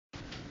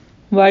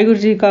ਵਾਹਿਗੁਰੂ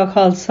ਜੀ ਕਾ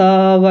ਖਾਲਸਾ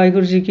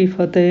ਵਾਹਿਗੁਰੂ ਜੀ ਕੀ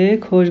ਫਤਿਹ।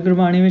 ਖੋਜ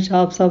ਗੁਰਬਾਣੀ ਵਿੱਚ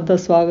ਆਪ ਸਭ ਦਾ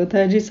ਸਵਾਗਤ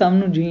ਹੈ ਜੀ। ਸਭ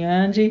ਨੂੰ ਜੀ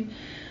ਆਇਆਂ ਜੀ।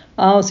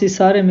 ਆਓ ਅਸੀਂ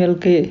ਸਾਰੇ ਮਿਲ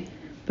ਕੇ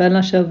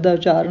ਪਹਿਲਾਂ ਸ਼ਬਦ ਦਾ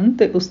ਉਚਾਰਨ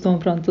ਅਤੇ ਉਸ ਤੋਂ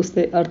ਉਪਰੰਤ ਉਸ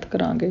ਦੇ ਅਰਥ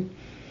ਕਰਾਂਗੇ।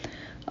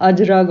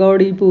 ਅੱਜ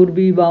ਰਾਗੌੜੀ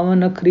ਪੂਰਬੀ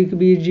 52 ਅੱਖਰੀ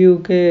ਕਬੀਰ ਜੀਓ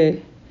ਕੇ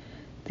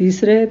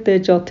ਤੀਸਰੇ ਅਤੇ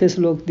ਚੌਥੇ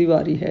ਸਲੋਕ ਦੀ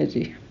ਵਾਰੀ ਹੈ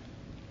ਜੀ।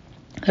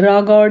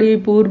 ਰਾਗੌੜੀ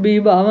ਪੂਰਬੀ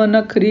 52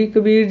 ਅੱਖਰੀ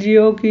ਕਬੀਰ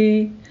ਜੀਓ ਕੀ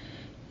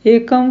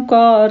ਏਕ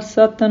ਓਂਕਾਰ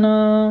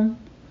ਸਤਿਨਾਮ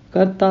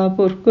ਕਰਤਾ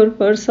ਪੁਰਖ ਗੁਰ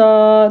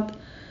ਪ੍ਰਸਾਦ।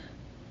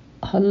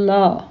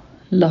 हल्ला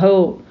लहो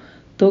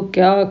तो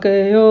क्या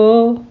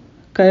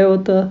कहो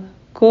तो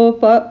को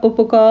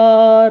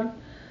उपकार।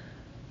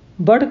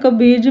 बड़क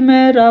बीज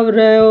में रव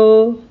रहो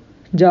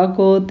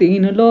जाको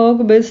तीन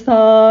लोक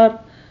विस्तार।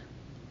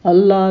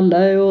 अल्लाह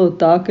लयो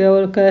ता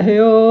कहो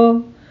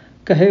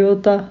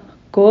ता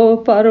को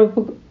पर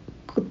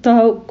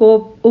को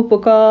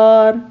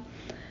उपकार।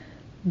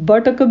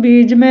 बटक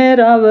बीज में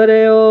रव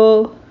रहो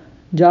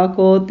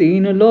जाको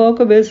तीन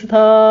लोक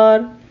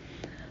विस्तार।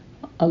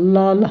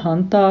 अल्लाह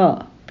लहांता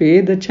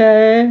भेद छै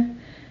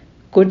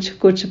कुछ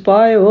कुछ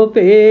पायो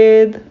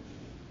भेद।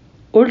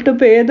 उल्ट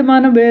भेद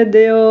मन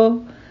बेद्यो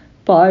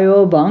पायो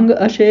भंग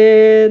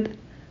अछेद।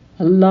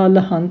 अल्लाह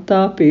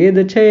लहांता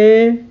भेद छै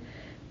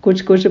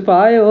कुछ कुछ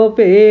पायो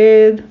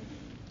भेद।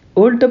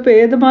 उल्ट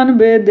भेद मन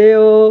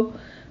बेद्यो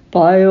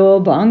पायो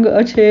भंग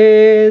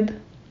अछेद।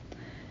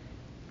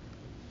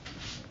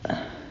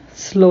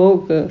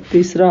 श्लोक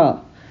तीसरा।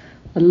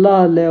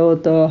 अल्लाह लो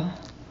तो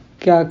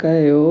क्या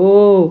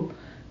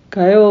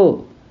कहो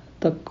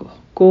तक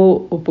को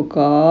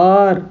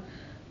उपकार।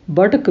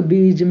 बटक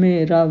बीज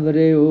में रव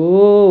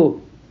रहो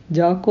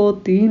जाको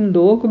तीन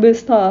लोक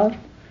विस्तार।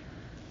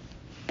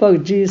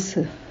 ਭਗਤ ਜੀ ਇਸ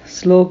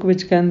ਸਲੋਕ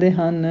ਵਿੱਚ ਕਹਿੰਦੇ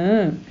ਹਨ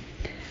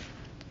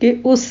ਕਿ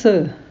ਉਸ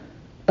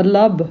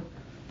ਅਲੱਭ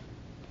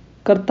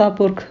ਕਰਤਾ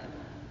ਪੁਰਖ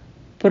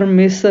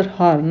ਪਰਮੇਸ਼ਰ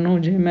ਹਰ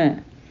ਨੂੰ ਜੇ ਮੈਂ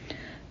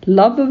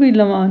ਲੱਭ ਵੀ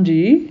ਲਵਾਂ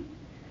ਜੀ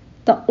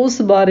ਤਾਂ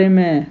ਉਸ ਬਾਰੇ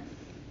ਮੈਂ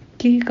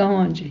ਕੀ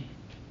ਕਹਾਂ ਜੀ।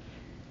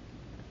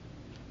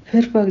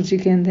 ਫਿਰ ਭਗਤ ਜੀ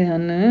ਕਹਿੰਦੇ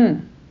ਹਨ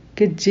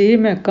ਕਿ ਜੇ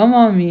ਮੈਂ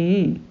ਕਹਾਂ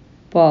ਵੀ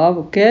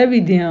ਭਾਵ ਕਹਿ ਵੀ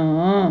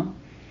ਦਿਆਂ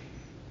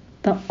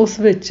ਤਾਂ ਉਸ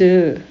ਵਿੱਚ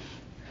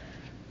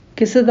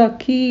ਕਿਸੇ ਦਾ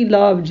ਕੀ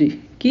ਲਾਭ ਜੀ,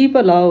 ਕੀ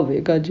ਭਲਾ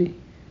ਹੋਵੇਗਾ ਜੀ।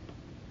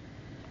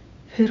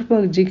 ਫਿਰ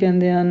ਭਗਤ ਜੀ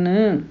ਕਹਿੰਦੇ ਹਨ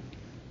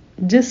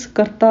ਜਿਸ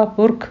ਕਰਤਾ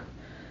ਪੁਰਖ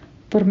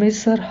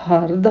ਪਰਮੇਸ਼ਰ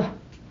ਹਰ ਦਾ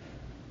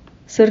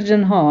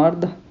ਸਿਰਜਣਹਾਰ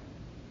ਦਾ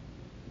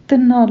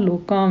ਤਿੰਨਾਂ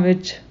ਲੋਕਾਂ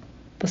ਵਿੱਚ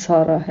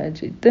ਪਸਾਰਾ ਹੈ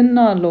ਜੀ,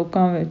 ਤਿੰਨਾਂ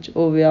ਲੋਕਾਂ ਵਿੱਚ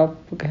ਉਹ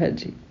ਵਿਆਪਕ ਹੈ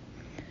ਜੀ।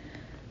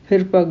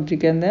 ਫਿਰ ਭਗਤ ਜੀ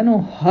ਕਹਿੰਦੇ ਹਨ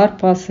ਉਹ ਹਰ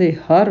ਪਾਸੇ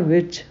ਹਰ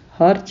ਵਿੱਚ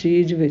ਹਰ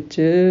ਚੀਜ਼ ਵਿੱਚ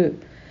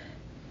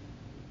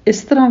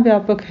ਇਸ ਤਰ੍ਹਾਂ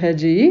ਵਿਆਪਕ ਹੈ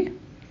ਜੀ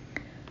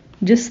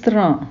ਜਿਸ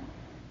ਤਰ੍ਹਾਂ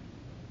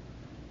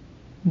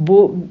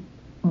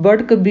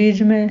ਬੜਕ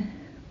ਬੀਜ ਮੇਂ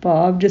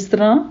ਭਾਵ ਜਿਸ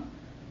ਤਰ੍ਹਾਂ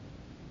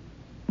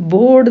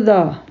ਬੋਹੜ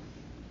ਦਾ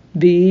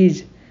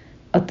ਬੀਜ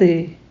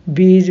ਅਤੇ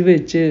ਬੀਜ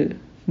ਵਿੱਚ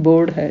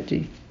ਬੋਹੜ ਹੈ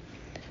ਜੀ।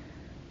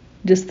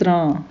 ਜਿਸ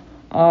ਤਰ੍ਹਾਂ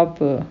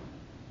ਆਪ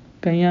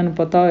ਕਈਆਂ ਨੂੰ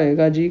ਪਤਾ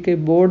ਹੋਏਗਾ ਜੀ ਕਿ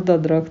ਬੋਹੜ ਦਾ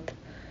ਦਰਖਤ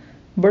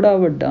ਬੜਾ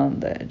ਵੱਡਾ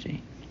ਹੁੰਦਾ ਹੈ ਜੀ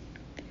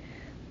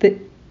ਅਤੇ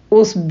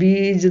ਉਸ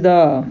ਬੀਜ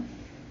ਦਾ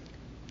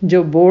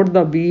ਜੋ ਬੋਹੜ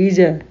ਦਾ ਬੀਜ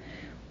ਹੈ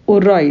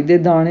ਉਹ ਰਾਈ ਦੇ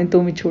ਦਾਣੇ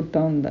ਤੋਂ ਵੀ ਛੋਟਾ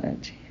ਹੁੰਦਾ ਹੈ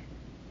ਜੀ।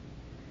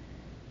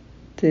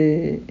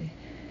 ਅਤੇ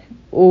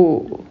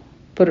ਉਹ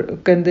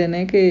ਕਹਿੰਦੇ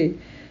ਨੇ ਕਿ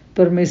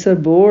ਪਰਮੇਸ਼ਰ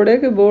ਬੋਹੜ ਹੈ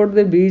ਕਿ ਬੋਹੜ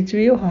ਦੇ ਬੀਜ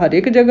ਵੀ ਉਹ ਹਰ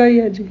ਇੱਕ ਜਗ੍ਹਾ ਹੀ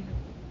ਹੈ ਜੀ।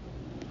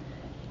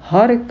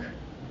 ਹਰ ਇੱਕ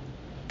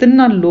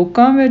ਤਿੰਨਾਂ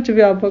ਲੋਕਾਂ ਵਿੱਚ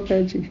ਵਿਆਪਕ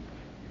ਹੈ ਜੀ।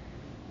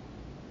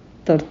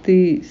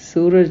 ਧਰਤੀ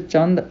ਸੂਰਜ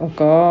ਚੰਦ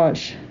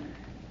ਆਕਾਸ਼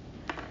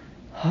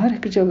ਹਰ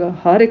ਇੱਕ ਜਗ੍ਹਾ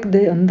ਹਰ ਇੱਕ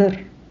ਦੇ ਅੰਦਰ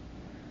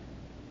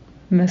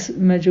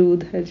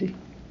ਮੌਜੂਦ ਹੈ ਜੀ।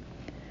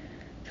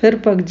 ਫਿਰ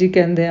ਭਗਤ ਜੀ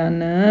ਕਹਿੰਦੇ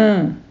ਹਨ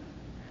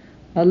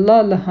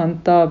ਅੱਲਾ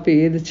ਲਹਾਂਤਾ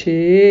ਭੇਦ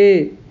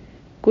ਛੇ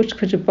ਕੁਛ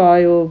ਕੁਛ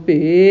ਪਾਇਓ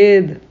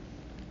ਭੇਦ।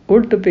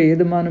 ਉਲਟ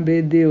ਭੇਦ ਮਨ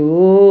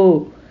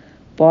ਬੇਦਿਓ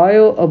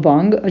ਪਾਇਓ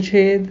ਅਭੰਗ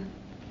ਅਛੇਦ।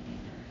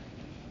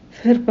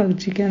 ਫਿਰ ਭਗਤ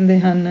ਜੀ ਕਹਿੰਦੇ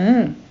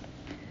ਹਨ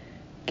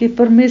ਕਿ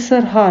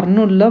ਪਰਮੇਸ਼ਰ ਹਰ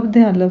ਨੂੰ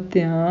ਲੱਭਦਿਆਂ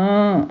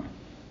ਲੱਭਦਿਆਂ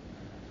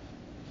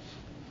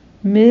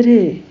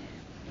ਮੇਰੇ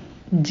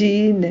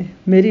ਜੀ ਨੇ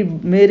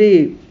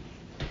ਮੇਰੀ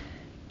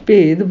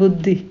ਭੇਦ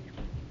ਬੁੱਧੀ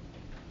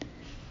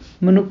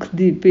ਮਨੁੱਖ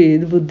ਦੀ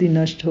ਭੇਦ ਬੁੱਧੀ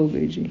ਨਸ਼ਟ ਹੋ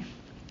ਗਈ ਜੀ।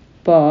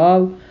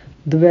 ਭਾਵ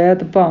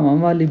ਦਵੈਤ ਭਾਵਾਂ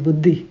ਵਾਲੀ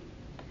ਬੁੱਧੀ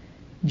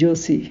ਜੋ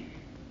ਸੀ।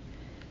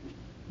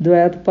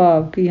 ਦਵੈਤ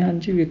ਭਾਵ ਕੀ ਹਨ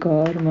ਜੀ?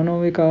 ਵਿਕਾਰ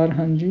ਮਨੋਵਿਕਾਰ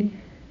ਹਨ ਜੀ।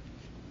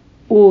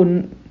 ਉਹ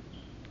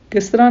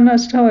ਕਿਸ ਤਰ੍ਹਾਂ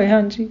ਨਸ਼ਟ ਹੋਏ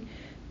ਹਨ ਜੀ?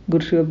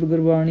 ਗੁਰਸ਼ਬਦ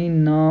ਗੁਰਬਾਣੀ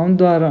ਨਾਮ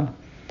ਦੁਆਰਾ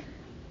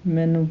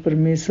ਮੈਨੂੰ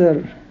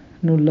ਪਰਮੇਸ਼ਰ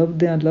ਨੂੰ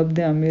ਲੱਭਦਿਆਂ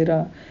ਲੱਭਦਿਆਂ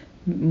ਮੇਰਾ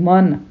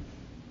ਮਨ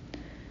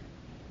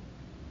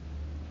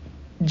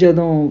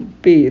ਜਦੋਂ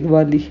ਭੇਦ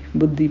ਵਾਲੀ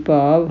ਬੁੱਧੀ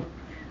ਭਾਵ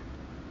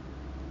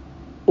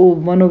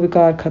ਉਹ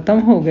ਮਨੋਵਿਕਾਰ ਖਤਮ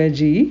ਹੋ ਗਏ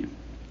ਜੀ।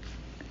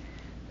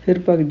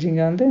 ਫਿਰ ਭਗਤ ਜੀ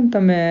ਕਹਿੰਦੇ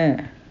ਤਾਂ ਮੈਂ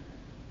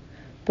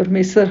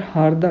ਪਰਮੇਸ਼ਰ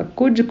ਹਰ ਦਾ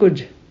ਕੁਝ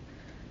ਕੁਝ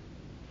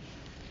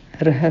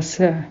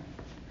ਰਹੱਸਿਆ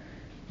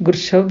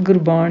ਗੁਰਸ਼ਬਦ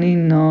ਗੁਰਬਾਣੀ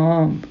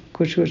ਨਾਮ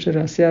ਕੁਛ ਕੁਛ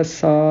ਰਹੱਸਿਆ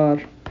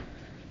ਸਾਰ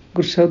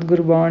ਗੁਰਸ਼ਬਦ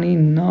ਗੁਰਬਾਣੀ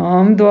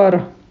ਨਾਮ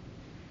ਦੁਆਰਾ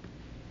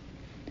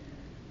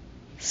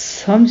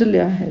ਸਮਝ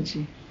ਲਿਆ ਹੈ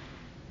ਜੀ।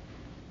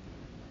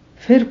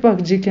 ਫਿਰ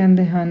ਭਗਤ ਜੀ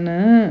ਕਹਿੰਦੇ ਹਨ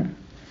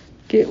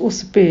ਕਿ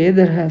ਉਸ ਭੇਦ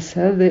ਰਹੱਸ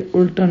ਦੇ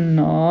ਉਲਟਣ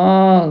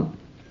ਨਾਲ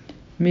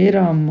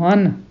ਮੇਰਾ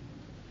ਮਨ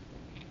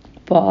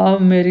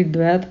ਭਾਵ ਮੇਰੀ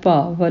ਦ્વੈਤ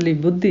ਭਾਵ ਵਾਲੀ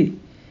ਬੁੱਧੀ,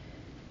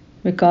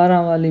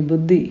 ਵਿਕਾਰਾਂ ਵਾਲੀ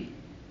ਬੁੱਧੀ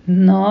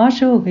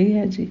ਨਾਸ਼ ਹੋ ਗਈ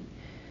ਹੈ ਜੀ।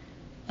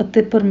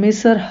 ਅਤੇ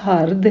ਪਰਮੇਸ਼ਰ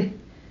ਹਰ ਦੇ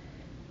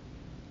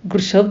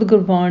ਗੁਰਸ਼ਬਦ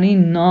ਗੁਰਬਾਣੀ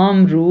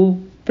ਨਾਮ ਰੂਪ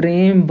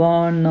ਪ੍ਰੇਮ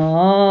ਬਾਣ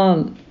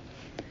ਨਾਲ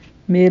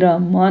ਮੇਰਾ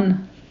ਮਨ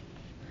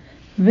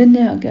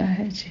ਵਿੰਨਿਆ ਗਿਆ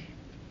ਹੈ ਜੀ।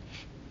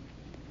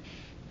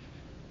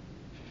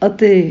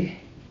 ਅਤੇ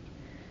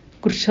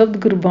ਗੁਰਸ਼ਬਦ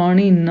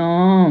ਗੁਰਬਾਣੀ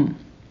ਨਾਮ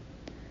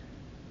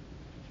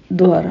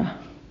ਦੁਆਰਾ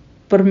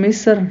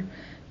ਪਰਮੇਸ਼ਰ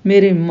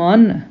ਮੇਰੇ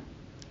ਮਨ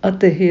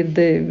ਅਤੇ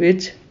ਹਿਰਦੇ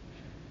ਵਿੱਚ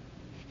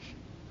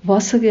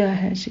ਵਸ ਗਿਆ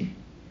ਹੈ ਜੀ।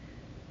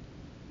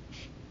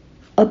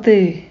 ਅਤੇ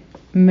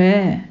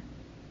ਮੈਂ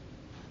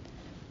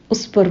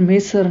ਉਸ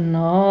ਪਰਮੇਸ਼ਰ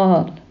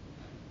ਨਾਲ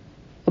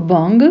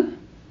ਅਭੰਗ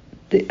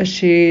ਤੇ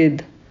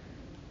ਅਛੇਦ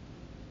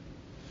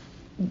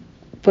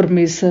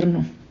ਪਰਮੇਸ਼ਰ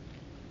ਨੂੰ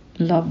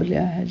ਲੱਭ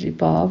ਲਿਆ ਹੈ ਜੀ,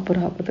 ਭਾਵ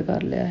ਪ੍ਰਾਪਤ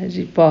ਕਰ ਲਿਆ ਹੈ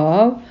ਜੀ।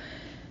 ਭਾਵ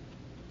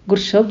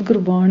ਗੁਰਸ਼ਬਦ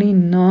ਗੁਰਬਾਣੀ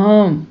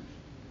ਨਾਮ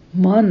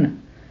ਮਨ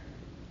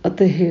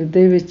ਅਤੇ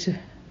ਹਿਰਦੇ ਵਿੱਚ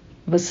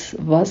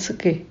ਵਸ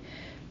ਕੇ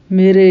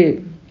ਮੇਰੇ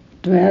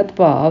ਦ્વੈਤ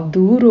ਭਾਵ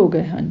ਦੂਰ ਹੋ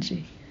ਗਏ ਹਨ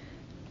ਜੀ।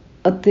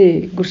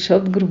 ਅਤੇ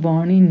ਗੁਰਸ਼ਬਦ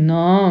ਗੁਰਬਾਣੀ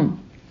ਨਾਮ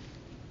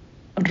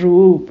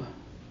ਰੂਪ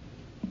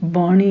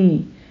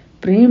ਬਾਣੀ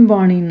ਪ੍ਰੇਮ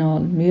ਬਾਣੀ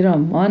ਨਾਲ ਮੇਰਾ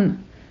ਮਨ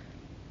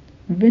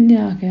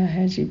ਵਿੰਨਿਆ ਗਿਆ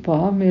ਹੈ ਜੀ।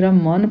 ਭਾਵ ਮੇਰਾ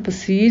ਮਨ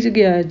ਪਸੀਜ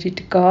ਗਿਆ ਹੈ ਜੀ,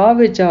 ਟਿਕਾ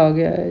ਵਿੱਚ ਆ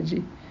ਗਿਆ ਹੈ ਜੀ।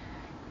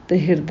 ਅਤੇ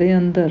ਹਿਰਦੇ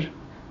ਅੰਦਰ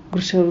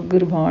ਗੁਰਸ਼ਬਦ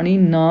ਗੁਰਬਾਣੀ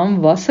ਨਾਮ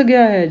ਵਸ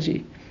ਗਿਆ ਹੈ ਜੀ।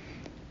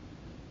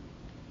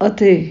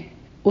 ਅਤੇ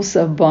ਉਸ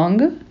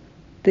ਅਭੰਗ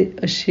ਤੇ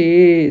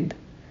ਅਛੇਦ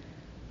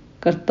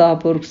ਕਰਤਾ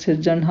ਪੁਰਖ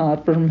ਸਿਰਜਣਹਾਰ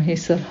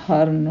ਪਰਮੇਸ਼ਰ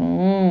ਹਰ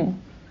ਨੂੰ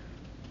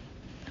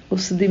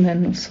ਉਸ ਦੀ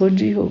ਮੈਨੂੰ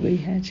ਸੋਝੀ ਹੋ ਗਈ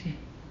ਹੈ ਜੀ।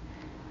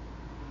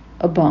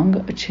 ਅਭੰਗ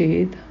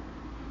ਅਛੇਦ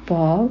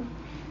ਭਾਵ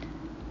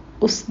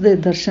ਉਸ ਦੇ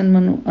ਦਰਸ਼ਨ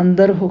ਮੈਨੂੰ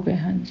ਅੰਦਰ ਹੋ ਗਏ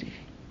ਹਨ ਜੀ।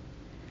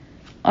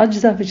 ਅੱਜ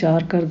ਦਾ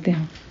ਵਿਚਾਰ ਕਰਦੇ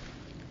ਹਾਂ,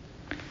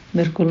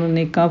 ਮੇਰੇ ਕੋਲੋਂ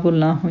ਅਨੇਕਾਂ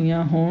ਭੁੱਲਾਂ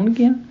ਹੋਈਆਂ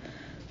ਹੋਣਗੀਆਂ,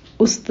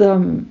 ਉਸ ਦਾ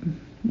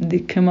ਦੀ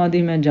ਖਿਮਾ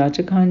ਦੀ ਮੈਂ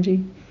ਜਾਚਕ ਹਾਂ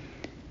ਜੀ।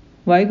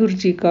 ਵਾਹਿਗੁਰੂ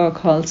ਜੀ ਕਾ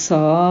ਖਾਲਸਾ,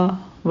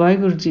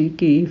 ਵਾਹਿਗੁਰੂ ਜੀ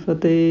ਕੀ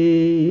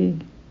ਫਤਿਹ।